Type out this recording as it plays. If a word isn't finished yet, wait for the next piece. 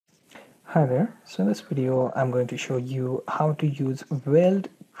Hi there. So in this video, I'm going to show you how to use Weld,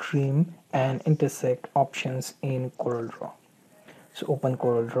 Trim, and Intersect options in CorelDraw. So open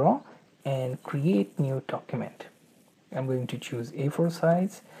CorelDraw and create new document. I'm going to choose A4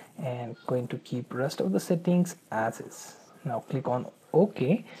 size and going to keep rest of the settings as is. Now click on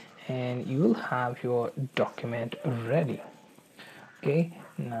OK and you will have your document ready. Okay,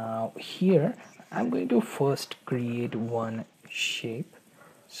 now here I'm going to first create one shape.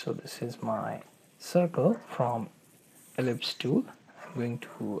 So this is my circle from ellipse tool. I'm going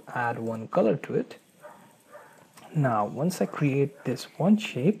to add one color to it. Now once I create this one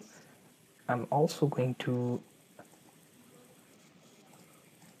shape, I'm also going to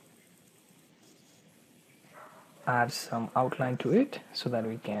add some outline to it so that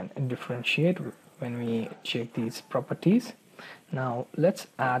we can differentiate when we check these properties. Now let's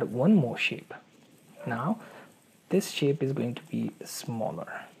add one more shape. Now this shape is going to be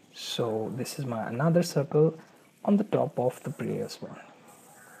smaller, so this is my another circle on the top of the previous one.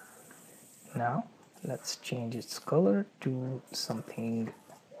 Now let's change its color to something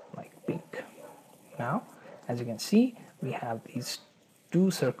like pink. Now as you can see, we have these two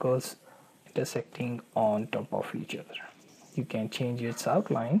circles intersecting on top of each other. You can change its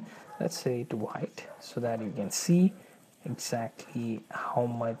outline, let's say to white, so that you can see exactly how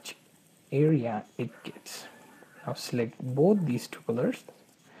much area it gets. Now select both these two colors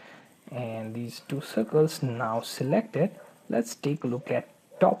and these two circles now selected. Let's take a look at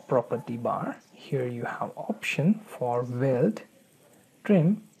top property bar. Here you have option for weld,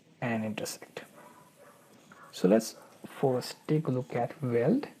 trim, and intersect. So let's first take a look at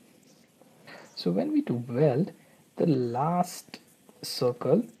weld. So when we do weld, the last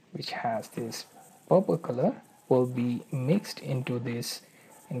circle which has this purple color will be mixed into this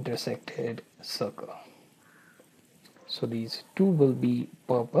intersected circle. So these two will be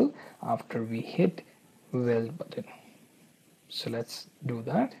purple after we hit weld button. So let's do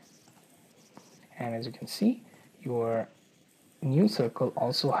that. And as you can see, your new circle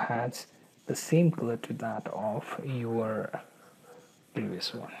also has the same color to that of your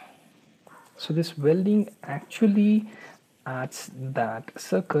previous one. So this welding actually adds that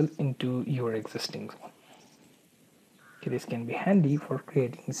circle into your existing one. Okay, this can be handy for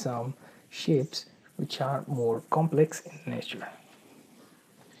creating some shapes which are more complex in nature.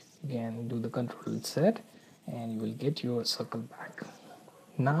 Again, do the Control Z and you will get your circle back.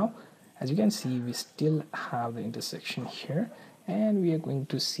 Now as you can see, we still have the intersection here, and we are going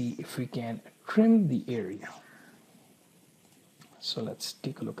to see if we can trim the area. So let's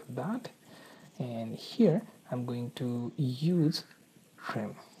take a look at that, and here I'm going to use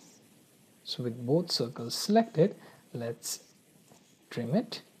trim. So with both circles selected, let's trim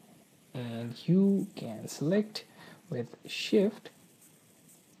it, and you can select with shift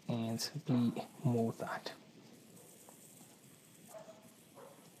and simply move that.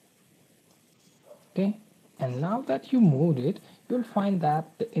 Okay, and now that you moved it, you'll find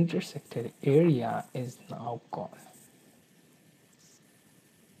that the intersected area is now gone.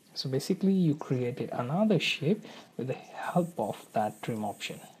 So basically you created another shape with the help of that trim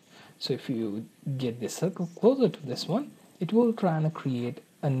option. So if you get this circle closer to this one, it will try and create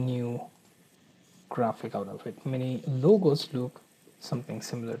a new graphic out of it. Many logos look something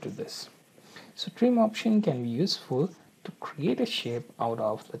similar to this. So trim option can be useful to create a shape out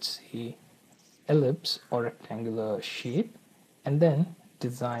of, let's say, ellipse or rectangular shape, and then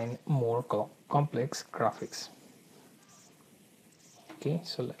design more complex graphics. Okay,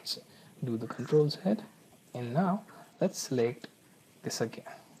 so let's do the Control Z, and now let's select this again.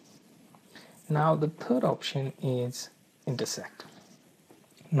 Now the third option is intersect.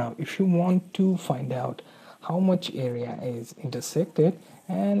 Now if you want to find out how much area is intersected,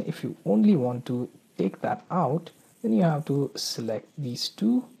 and if you only want to take that out, then you have to select these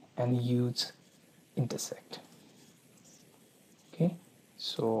two and use intersect. Okay,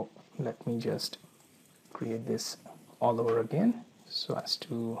 so let me just create this all over again so as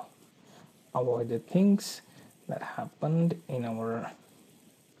to avoid the things that happened in our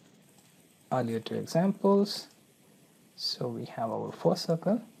earlier two examples. So we have our first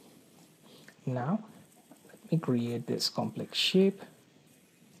circle. Now let me create this complex shape,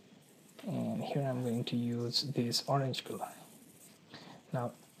 and here I'm going to use this orange color.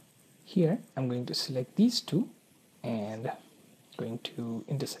 Now here I'm going to select these two and going to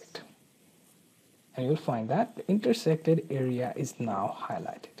intersect, and you'll find that the intersected area is now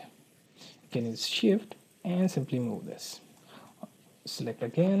highlighted. You can use shift and simply move this. Select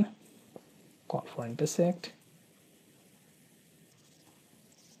again, call for intersect,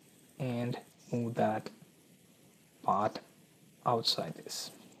 and move that part outside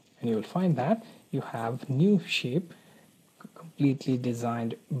this, and you will find that you have new shape completely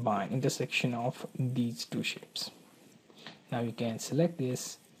designed by intersection of these two shapes. Now you can select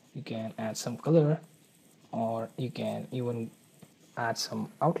this, you can add some color, or you can even add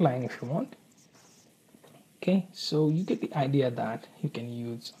some outline if you want. Okay, so you get the idea that you can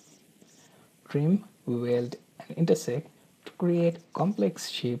use trim, weld, and intersect to create complex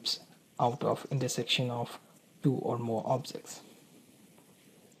shapes out of intersection of two or more objects.